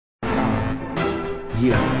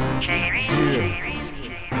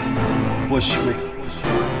Bushwick,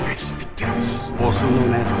 Cadetz, also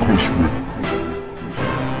known as Bushwick.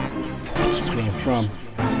 That's where I'm from.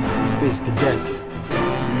 Space Cadetz.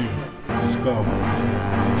 Let's go.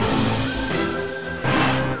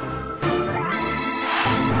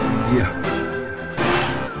 Yeah.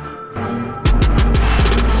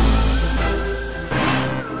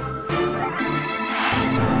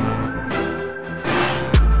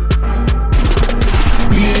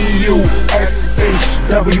 B-U-S-H-W-I-C-K,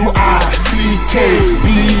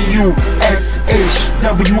 B-U-S-H-W-I-C-K,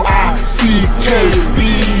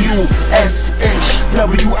 B-U-S-H-W-I-C-K.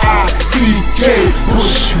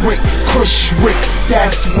 Bushwick, K.U.S.H.W.I.C.K,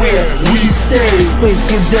 that's where we stay. Space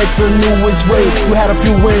Cadetz, the newest way. You had a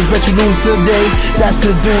few wins, bet you lose today. That's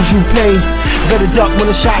the dues you pay. Better duck when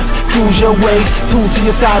the shots cruise your way. Two to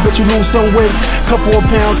your side, but you lose some weight. Couple of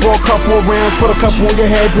pounds for a couple of rounds. Put a couple on your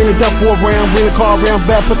head, bring it up for a round. Bring the car around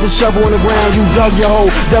back, put the shovel in the ground. You dug your hole,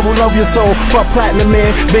 devil love your soul. Fuck platinum man,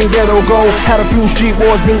 been ghetto gold. Had a few street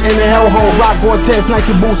wars, been in the hellhole. Rock Cortez,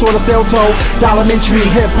 Nike boots on the steel toe. Dollarmentary,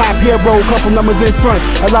 hip-hop hero. Couple numbers in front,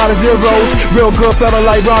 a lot of zeros. Real good fella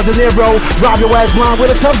like Rob De Niro. Rob your ass blind, where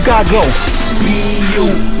the tough guy go?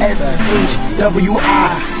 B-U-S-H-W-I-C-K,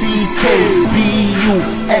 B-U-S-H-W-I-C-K,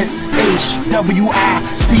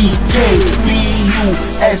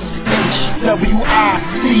 B-U-S-H-W-I-C-K.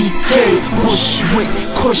 Bushwick,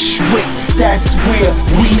 K.U.S.H.W.I.C.K, that's where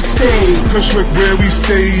we stay. Bushwick, where we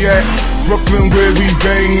stay at. Brooklyn, where we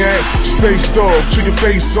bang at. Space dog, shoot your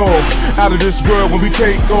face off. Out of this world when we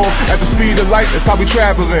take off. At the speed of light, that's how we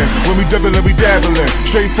traveling. When we dipping and we dabbling.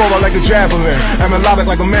 Straightforward like a javelin, and melodic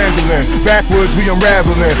like a mandolin. Backwards we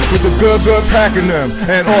unraveling, with the good packing them.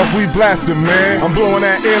 And off we blasting, man. I'm blowing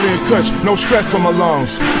that alien K.U.S.H.W.I.C, no stress on my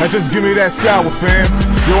lungs. And just give me that sour, fam.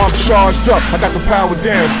 Yo, I'm charged up, I got the power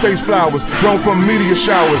down. Space flowers, grown from meteor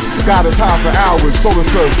showers. Got us high for hours, solar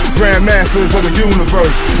surf. Grandmasters of the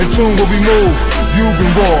universe. In tune will we move. You've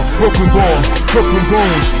been born, Brooklyn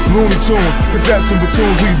booms, Looney Tunes, Cadetz and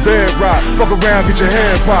Batoons, we bedrock. Fuck around, get your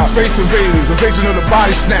head popped. Space invaders, invasion of the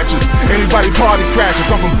body snatchers. Anybody party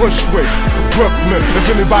crashes, I'm from Bushwick, Brooklyn.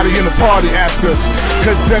 If anybody in the party ask us,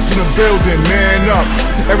 Cadetz in the building, man up.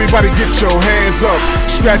 Everybody get your hands up.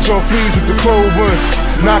 Scratch your fleas with the clovers.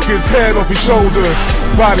 Knock his head off his shoulders.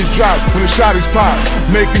 Bodies drop when the shotties pop,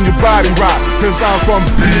 making your body rock. Cause I'm from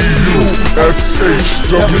B-U-S-H-W-I-C-K,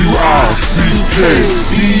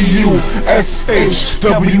 B-U-S-H-W-I-C-K,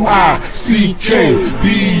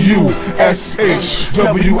 B-U-S-H-W-I-C-K.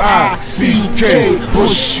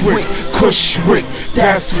 Bushwick, K.U.S.H.W.I.C.K,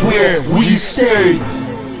 that's where we stay.